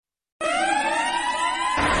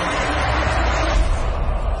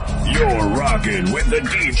You're rocking with the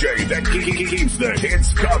DJ that keeps the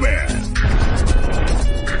hits coming.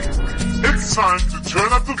 It's time to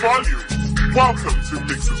turn up the volume. Welcome to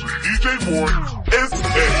Mixes with DJ Moore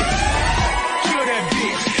S.A. Kill that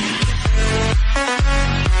bitch.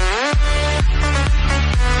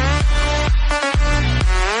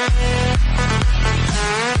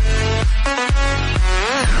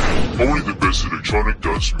 Only the best electronic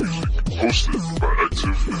dance music, hosted by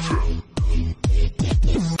Active FM.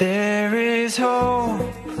 There is hope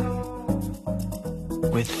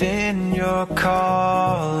within your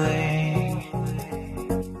calling.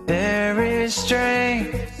 There is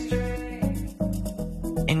strength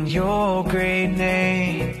in your great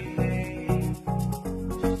name.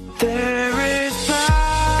 There is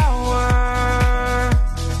power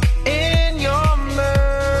in your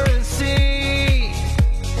mercy.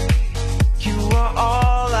 You are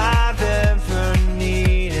all I've ever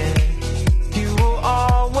needed. You will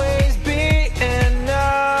always be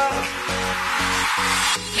enough.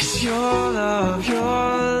 'Cause your love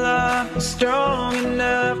is strong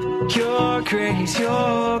enough. Your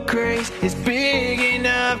grace is big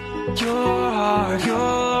enough. Your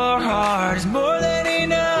heart is more than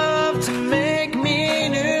enough to make me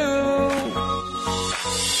new.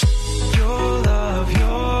 Your love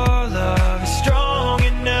is strong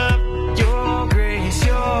enough. Your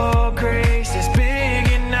grace is big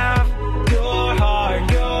enough. Your heart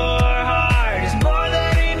is more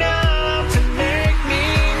than enough to make me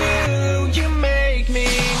new. You make me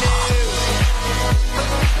new.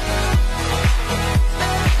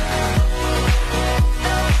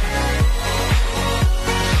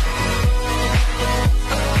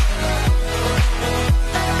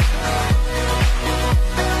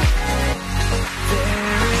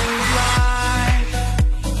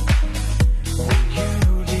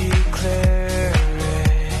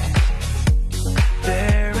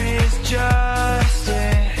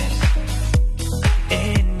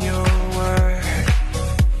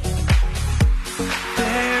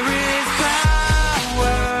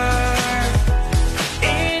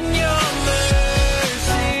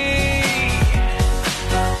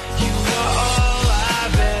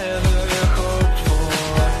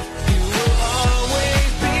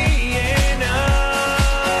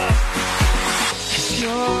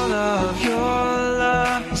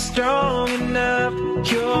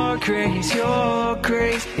 Your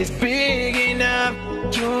grace is big enough.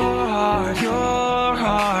 Your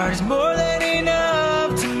heart is more than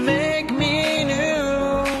enough to make me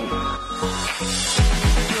new.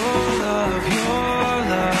 Your love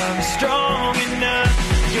is strong enough.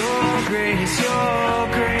 Your grace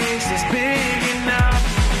is big enough.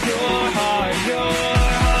 Your heart is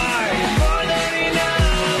more than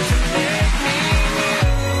enough to make me new.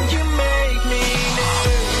 You make me new.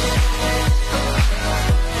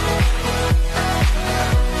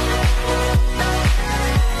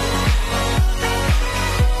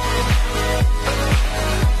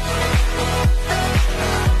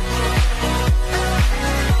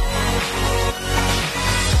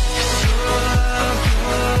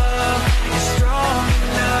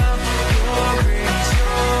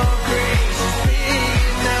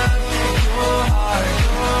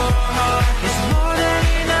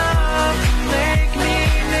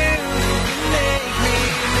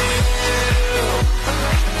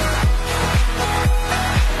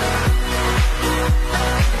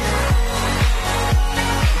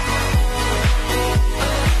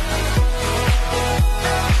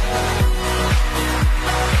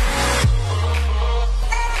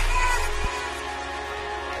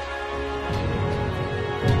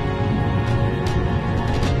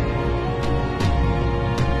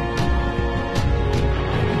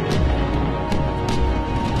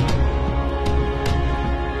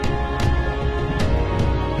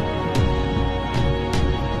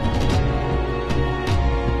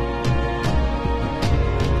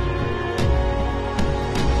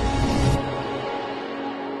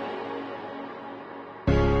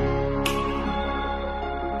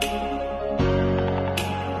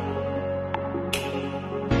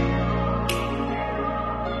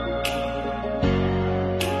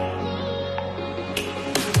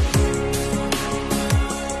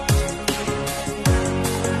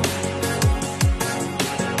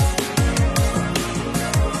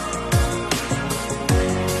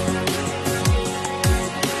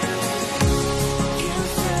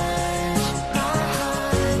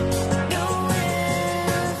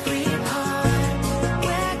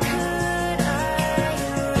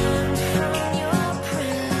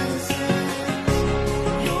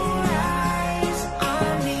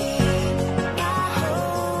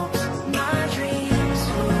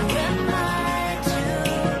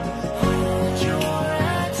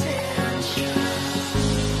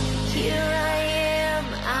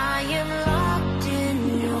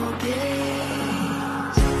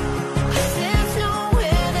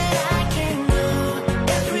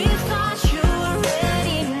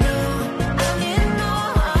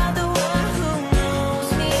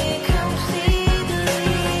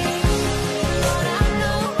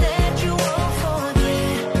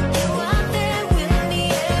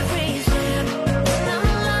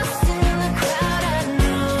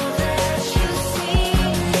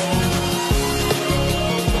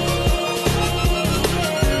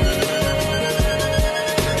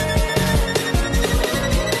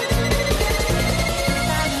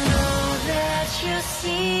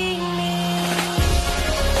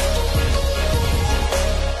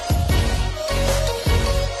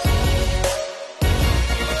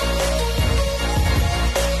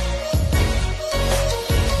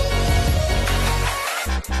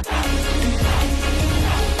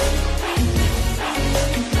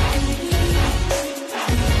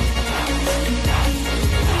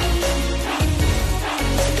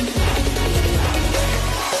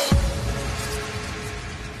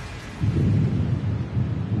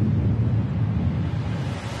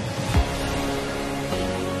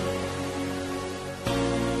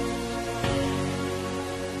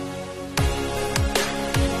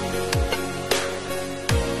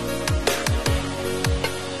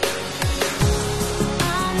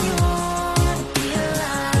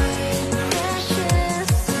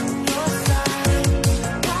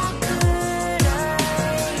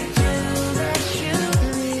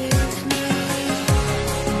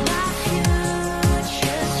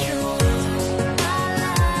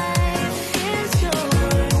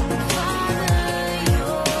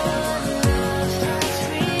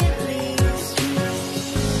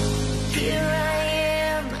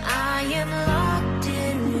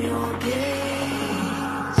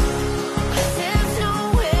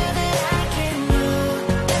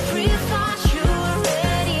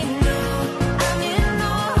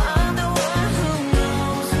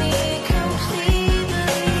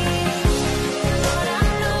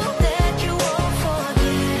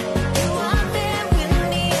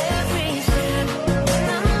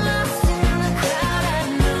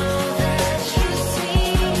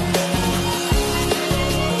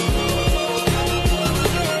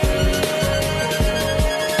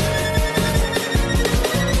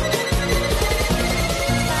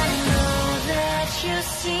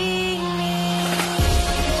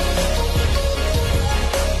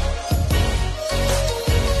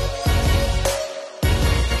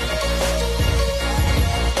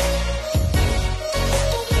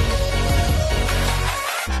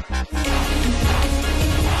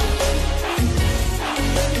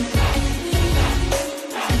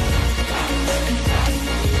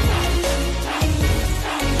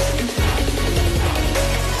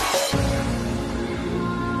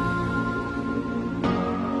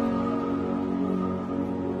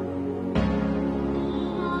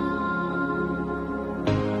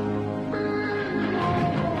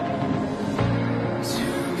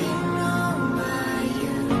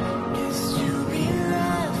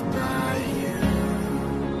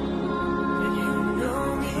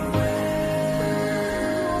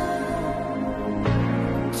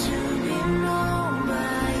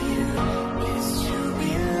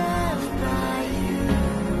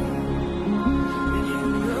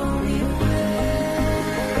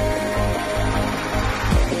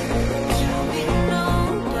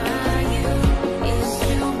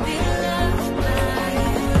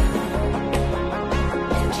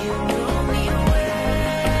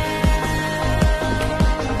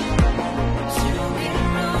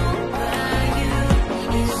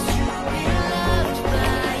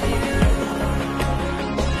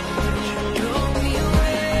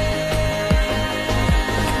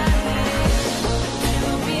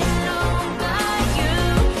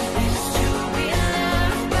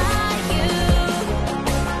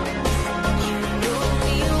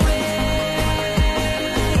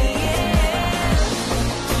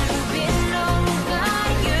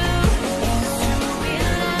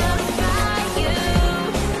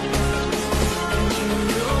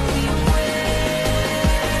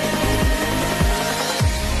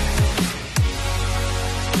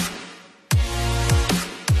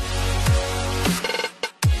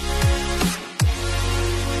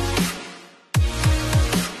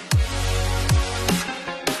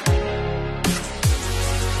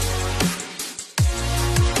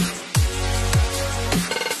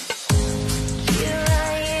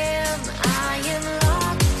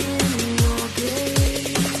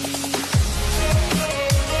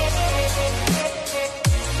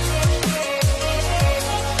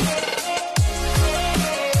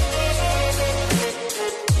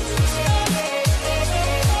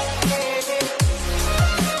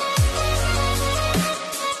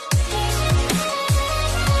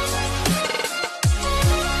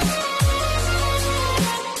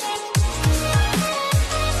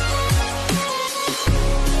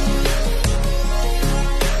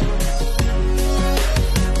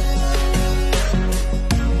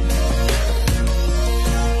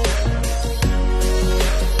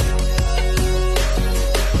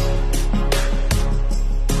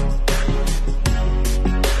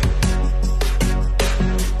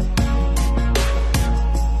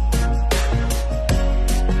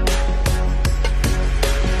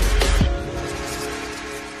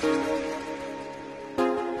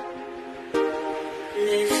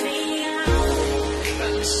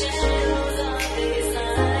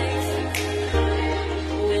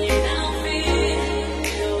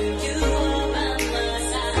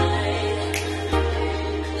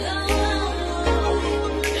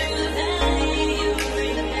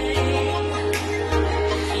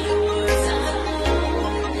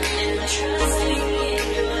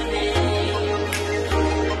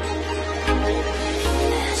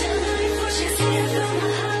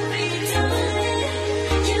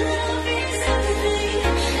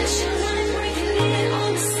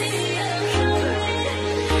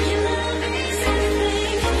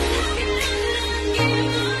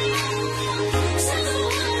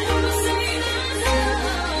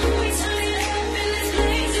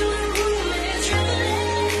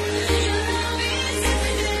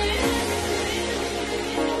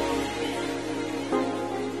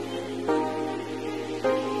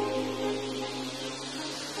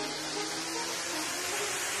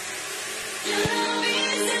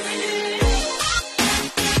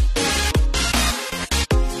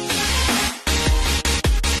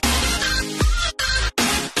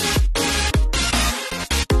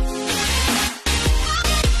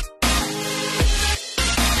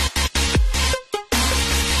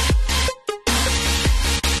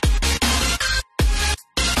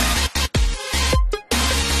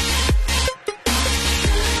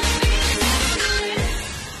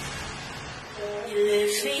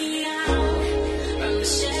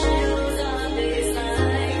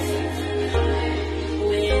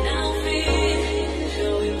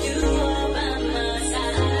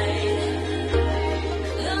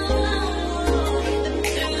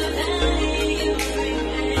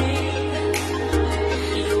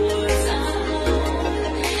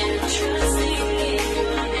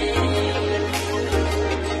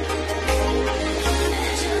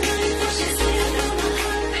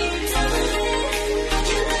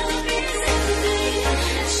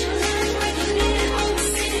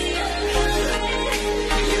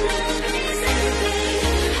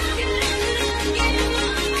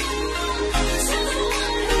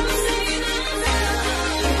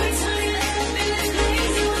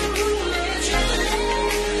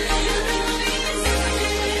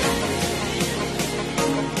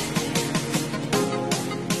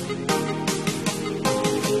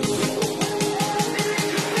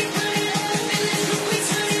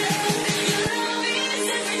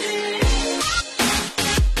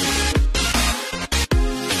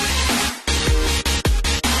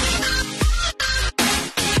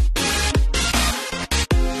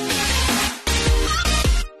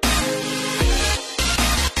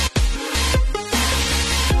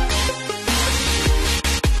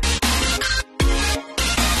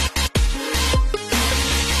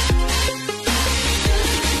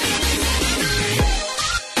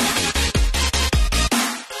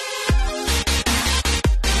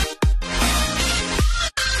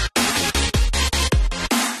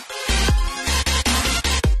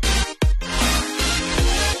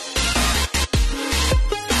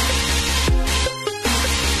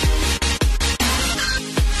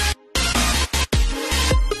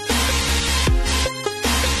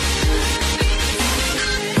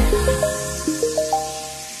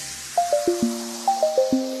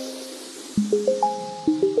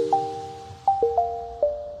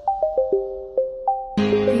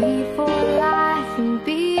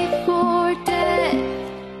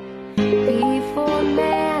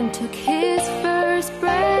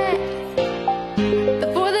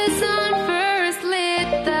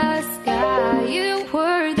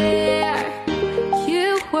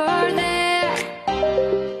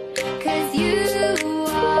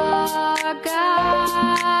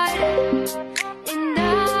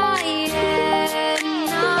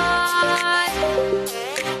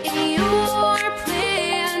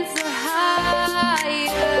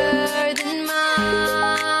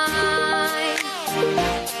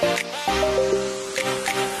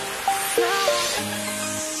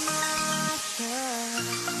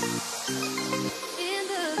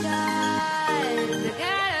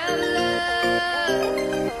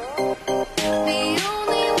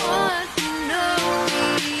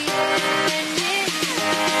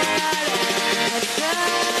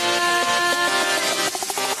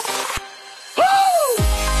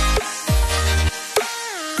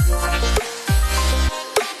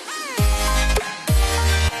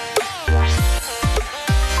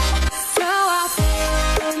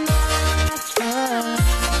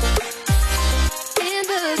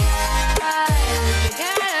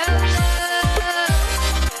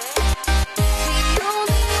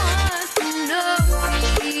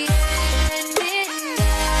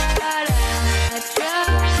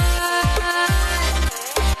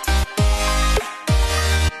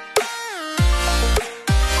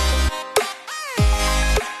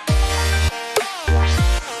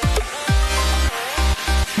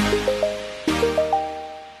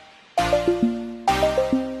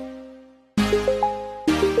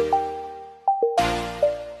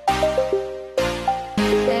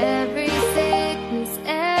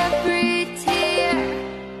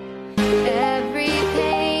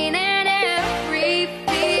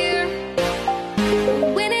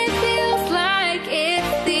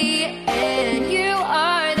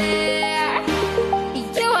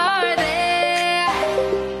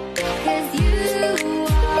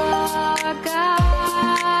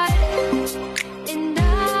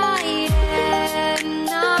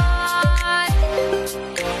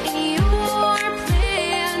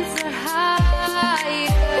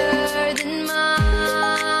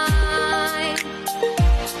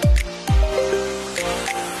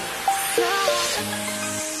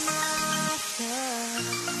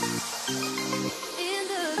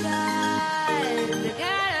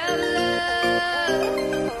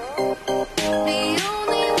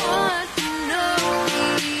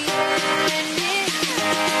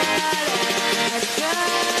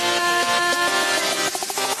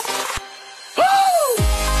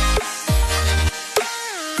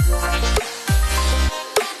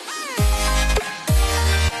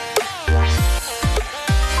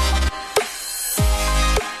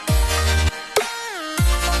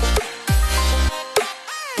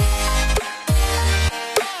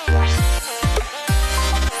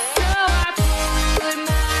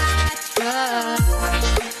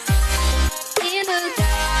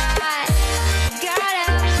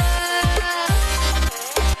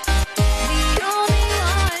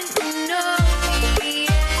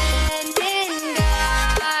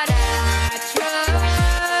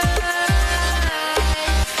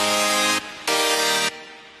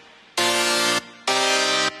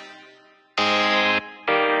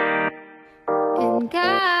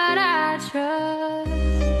 God I trust.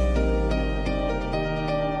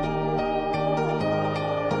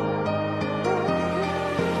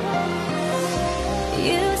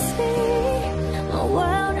 You see my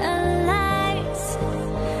world of lights.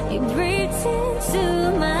 You breathed into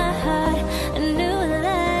my heart a new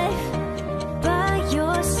life by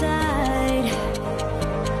your side.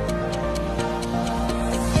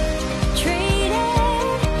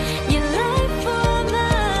 Traded your life for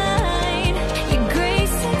mine. Your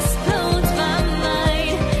grace explodes my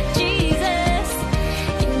mind. Jesus,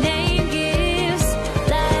 your name gives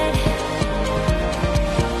light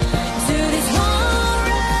to this war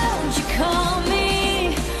road. You call me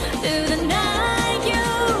through the night. You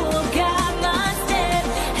got my step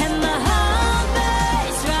and my heart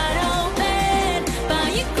beats right open. By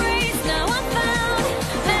your grace, now I'm found.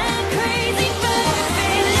 That crazy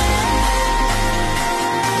perfect love.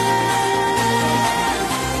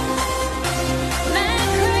 That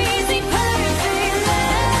crazy perfect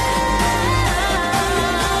love.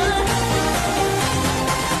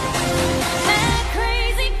 That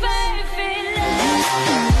crazy perfect love.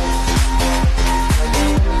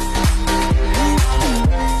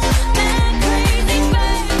 That crazy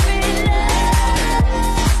perfect love.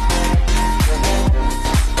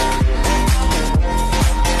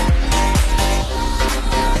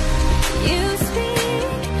 You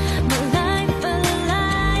speak my life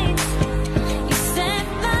alive. You set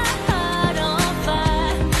my heart on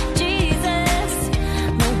fire. Jesus,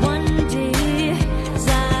 my one desire.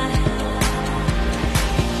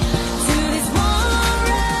 To this war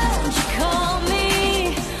road you call me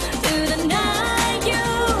through the night. You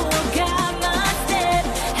got my step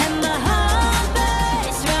and my heart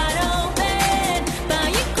beats right open. By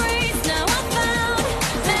your grace, now I'm found.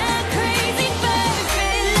 That crazy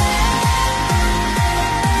perfect love.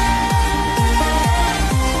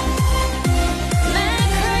 That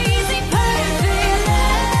crazy perfect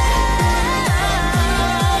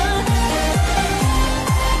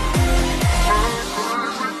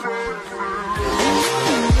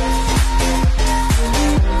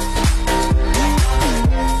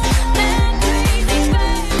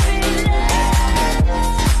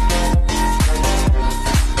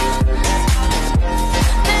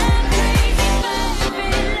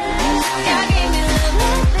God gave me love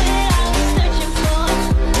that I was searching for.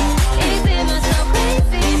 Is it myself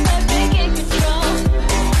crazy, perfect in control?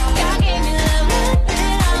 God gave me love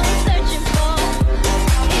that I was searching for.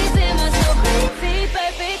 Is it myself crazy,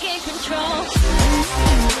 perfect in control?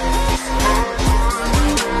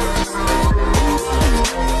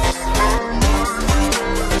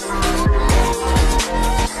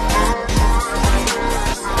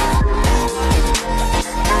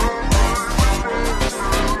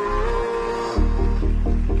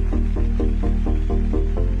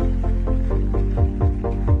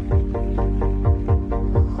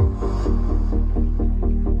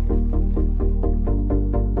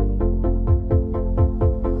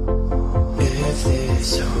 If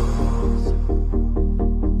this all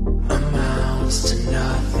amounts to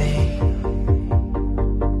nothing,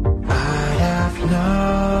 I'd have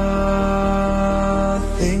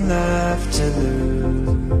nothing left to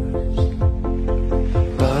lose.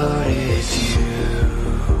 But if you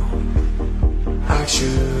are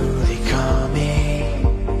truly coming,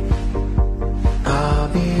 I'll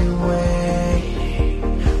be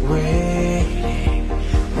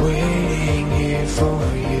waiting here for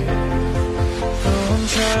you. I'm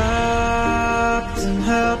trapped and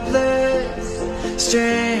helpless,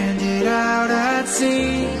 stranded out at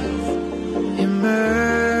sea. Your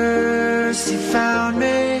mercy found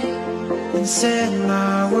me and set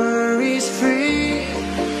my worries free.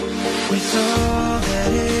 With all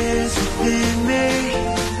that is within me,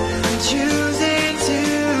 I'm choosing to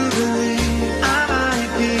believe I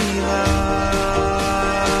might be lost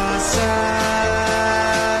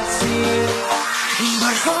at sea,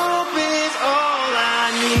 but hope is all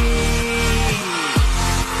I need.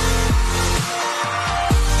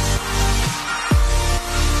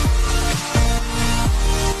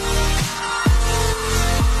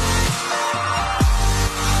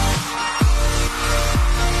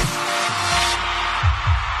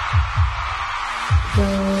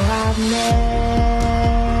 Though I've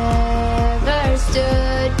never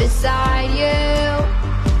stood beside you,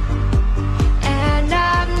 and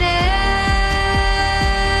I've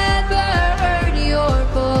never heard your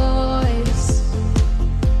voice,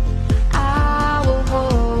 I will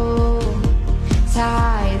hold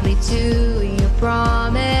tightly to your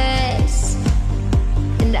promise,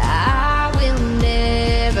 and I will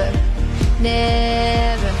never,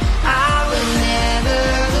 I will never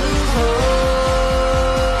lose hope.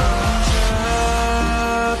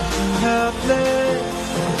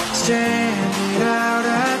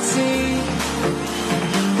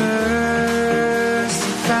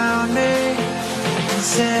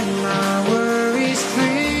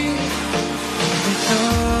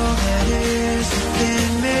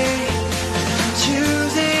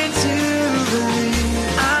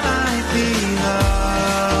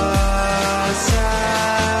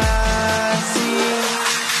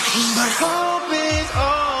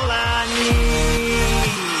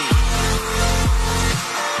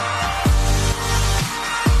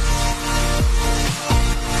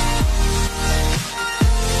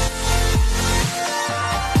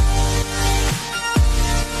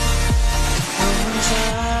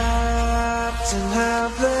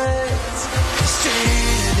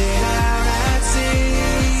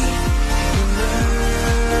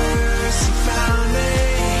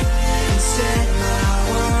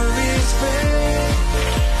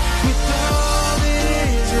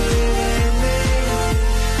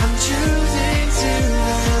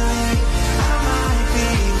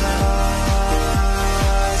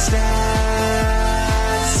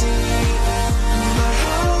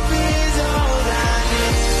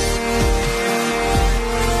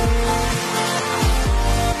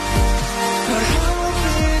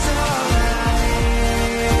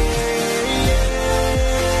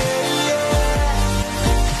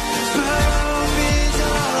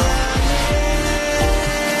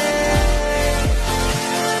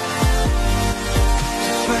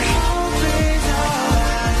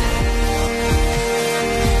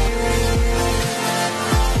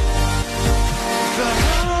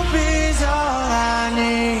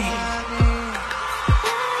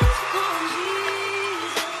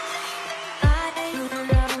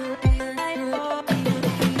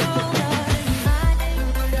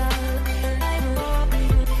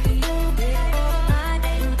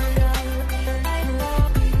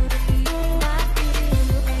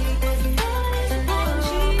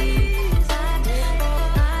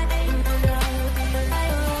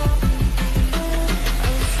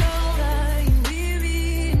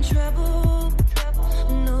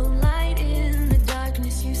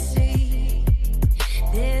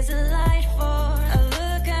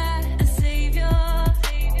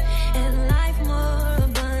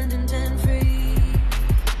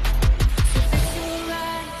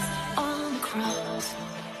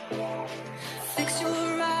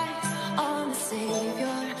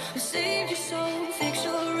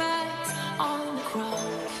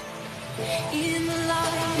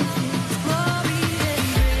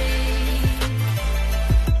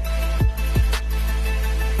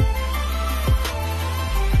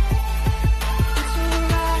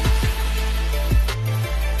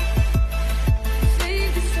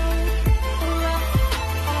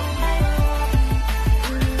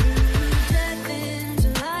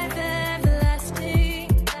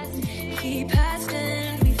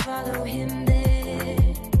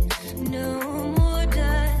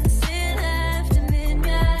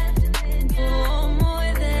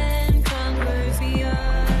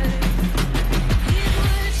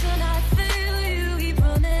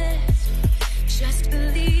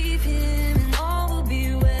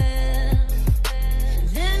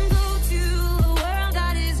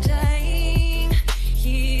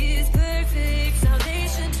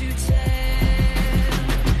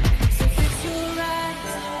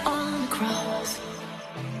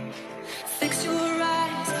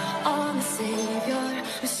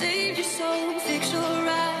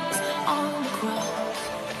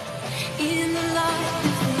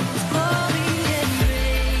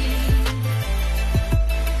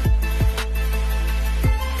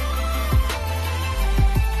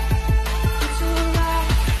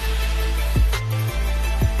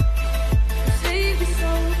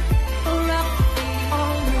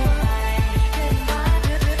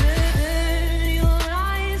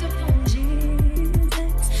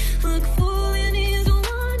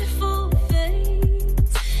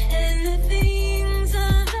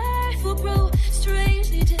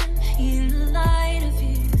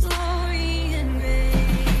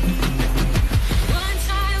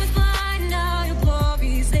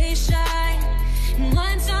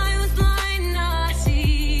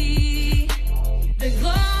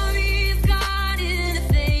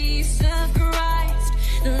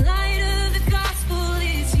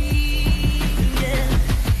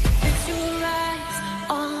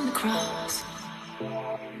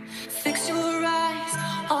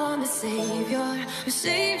 Savior who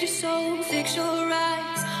saved your soul. Fix your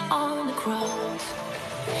eyes on the cross.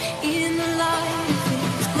 In the light of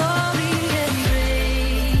His glory and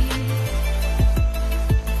grace.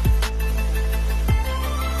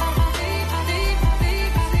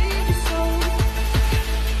 Saved your soul.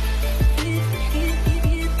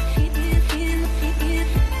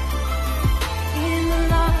 In the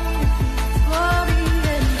light of His glory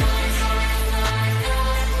and grace.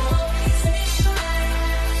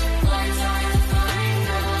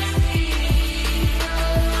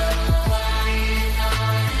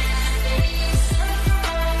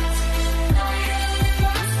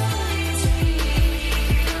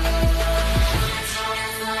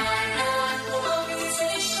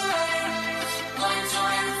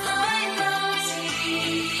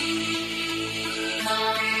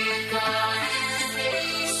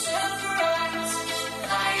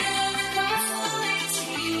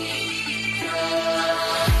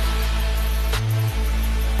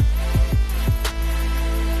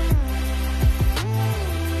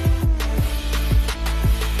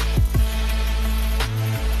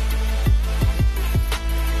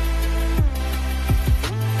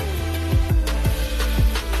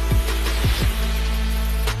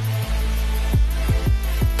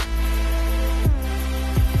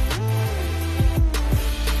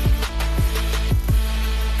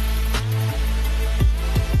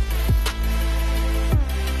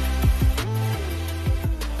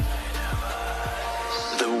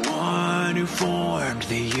 Formed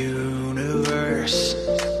the universe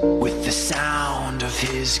with the sound of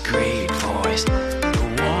His great voice. The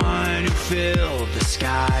one who filled the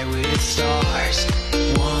sky with stars.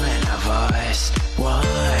 One of us, one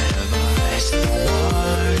of us. The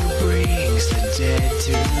one who brings the dead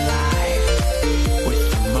to life with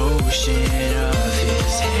the motion of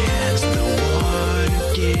His hands. The one who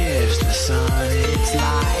gives the sun its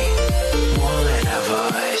light. One of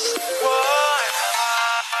us.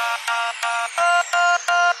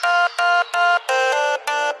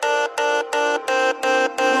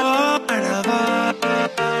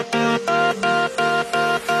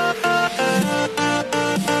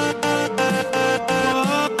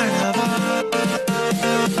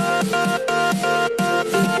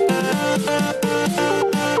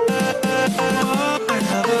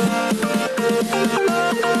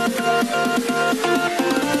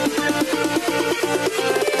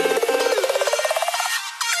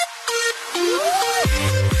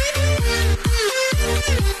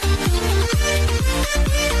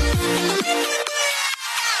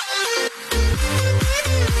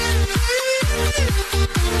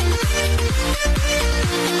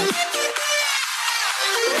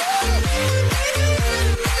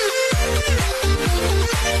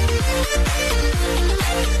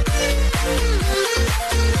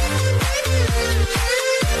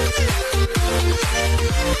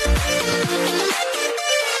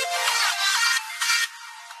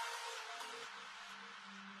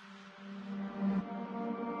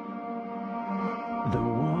 The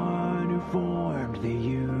one who formed the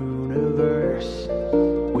universe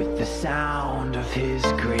with the sound of His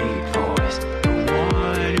great voice. The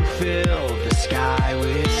one who filled the sky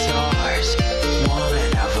with stars. One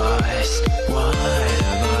of us, one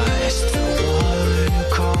of us. The one who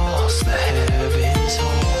calls the heavens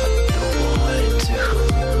home. The one to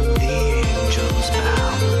whom the angels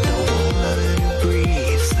bow. The one who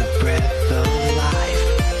breathes the breath of life.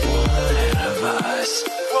 One of us.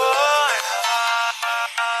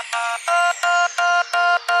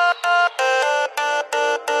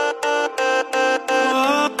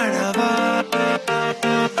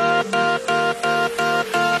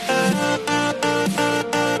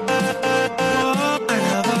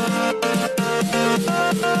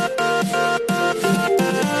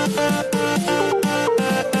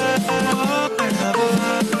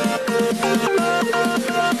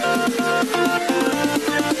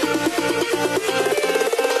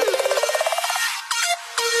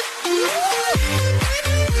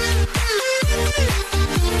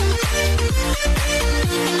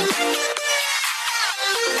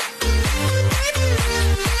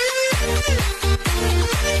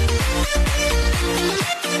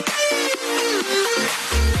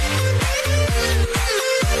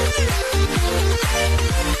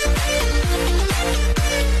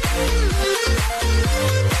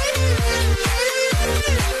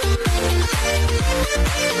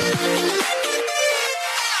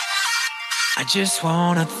 I just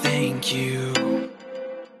wanna thank you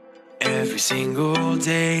every single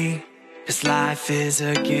day, 'cause life is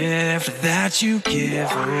a gift that you give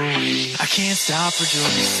away. I can't stop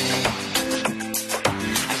rejoicing,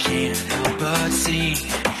 I can't help but sing,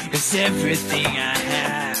 'cause everything I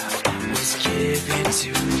have is given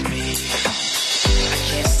to me. I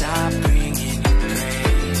can't stop bringing you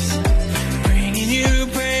praise, bringing you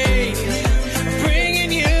praise,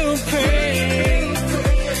 bringing you praise.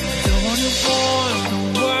 The one who formed the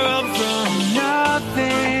world from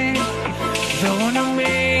nothing, the one who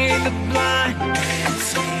made the blind man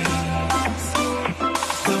see,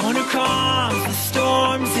 the one who calms the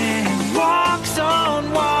storms and walks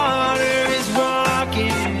on water is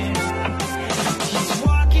walking. He's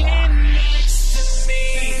walking next to me.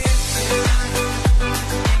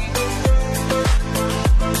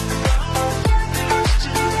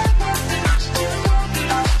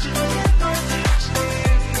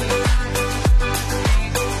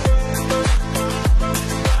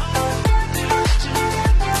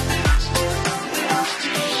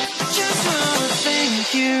 Just wanna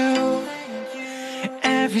thank you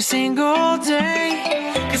every single day,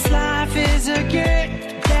 'cause life is a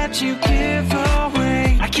gift that you give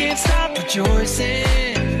away. I can't stop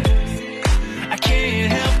rejoicing, I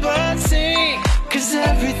can't help but sing, 'cause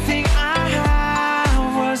everything I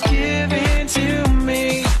have was given to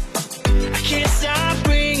me. I can't stop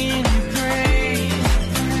bringing you praise,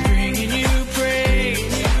 bringing you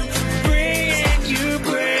praise, bringing you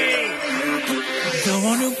praise. The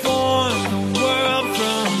one who formed the world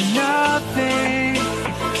from nothing,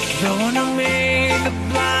 the one who made the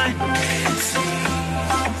blind man see,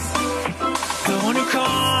 the one who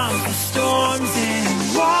calms the storms and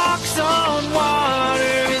walks on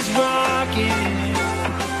water is rocking.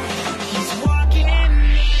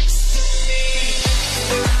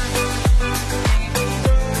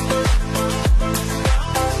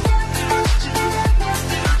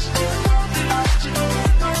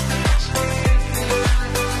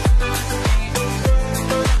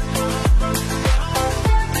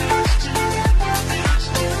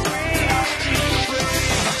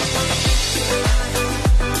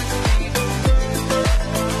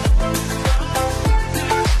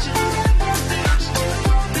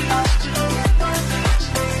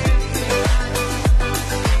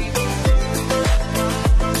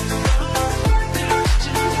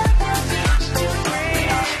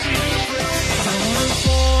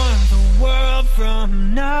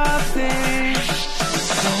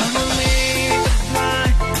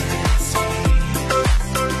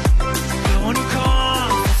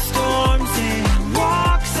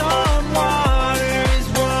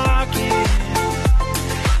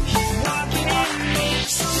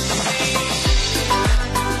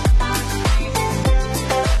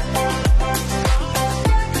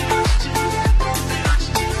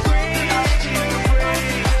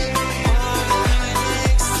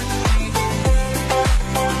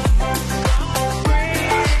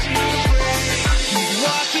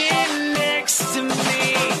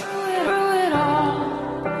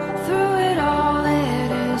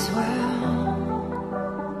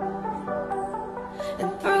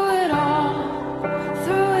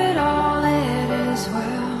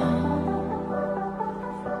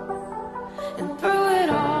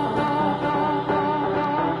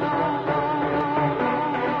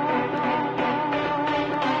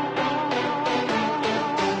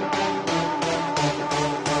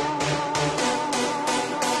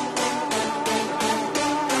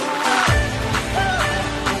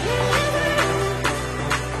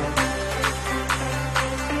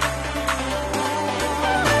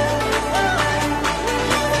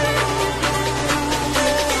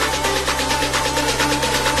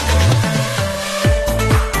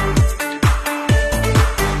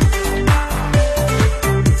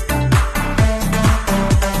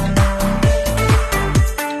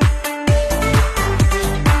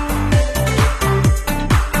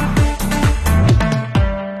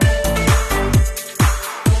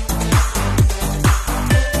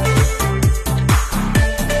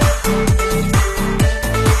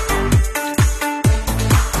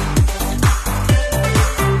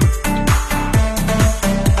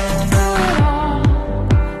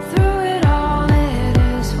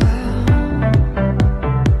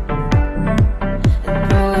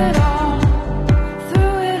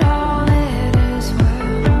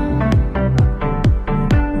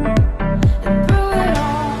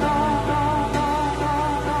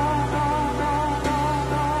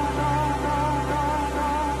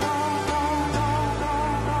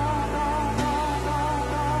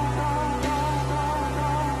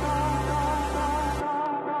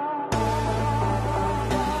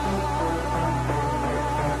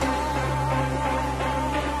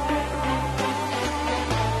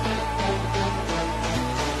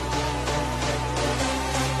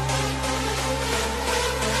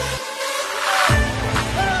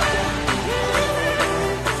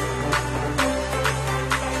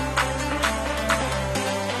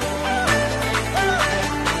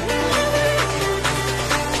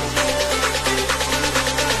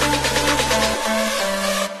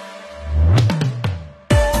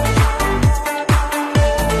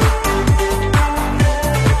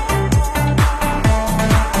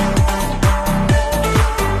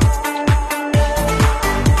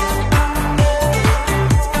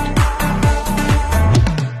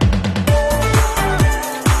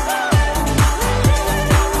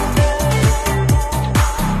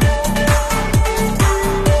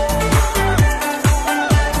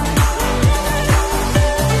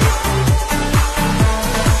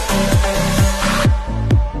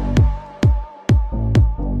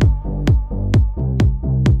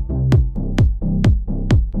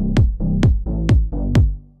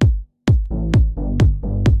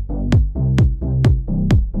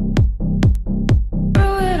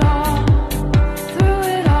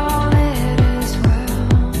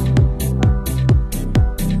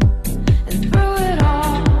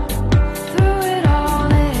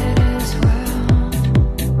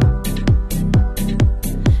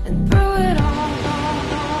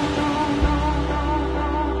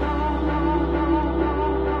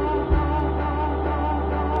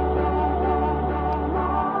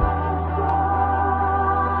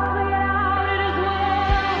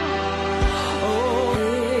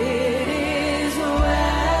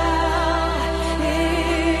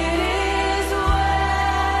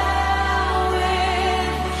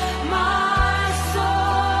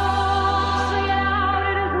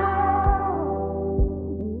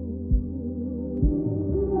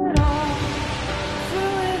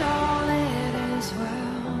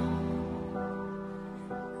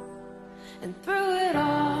 And through it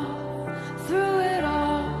all,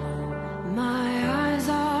 my eyes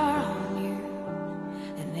are on you,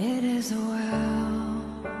 and it is well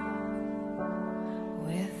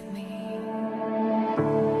with me.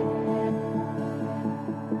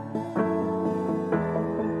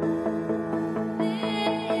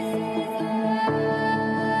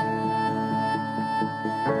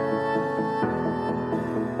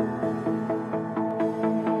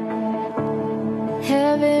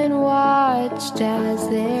 Heaven watched as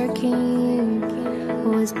their king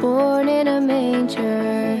was born in a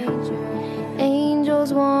manger.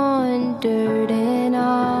 Angels wondered in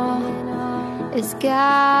awe as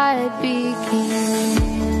God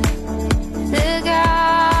became the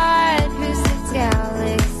God who sets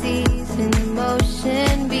galaxies in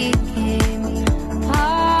motion, became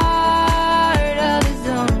part of his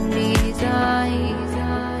own design.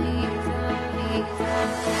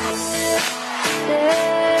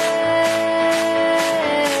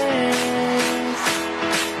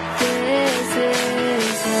 This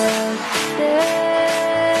is love.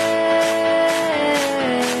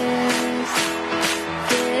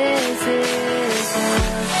 This is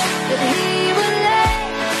love. That he would lay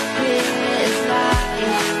his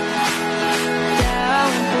life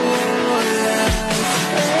down for us.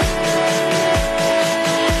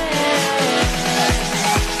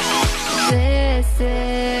 This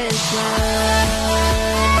is love.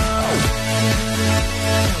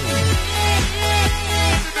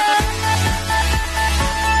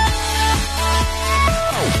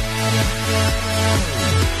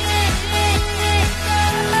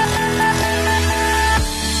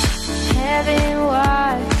 Heaven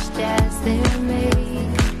watched as their mate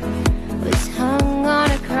was hung on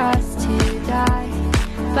a cross to die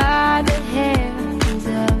by the hands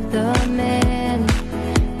of the man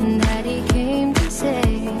that he came to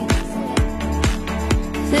save.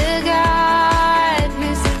 The God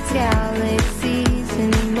who sets galaxies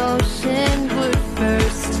in motion would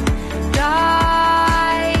first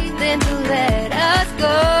die, then to let us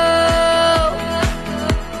go.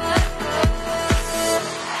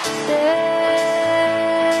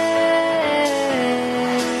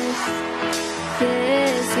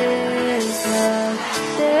 This is love.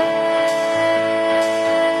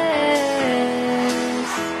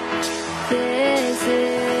 This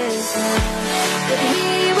is love. That he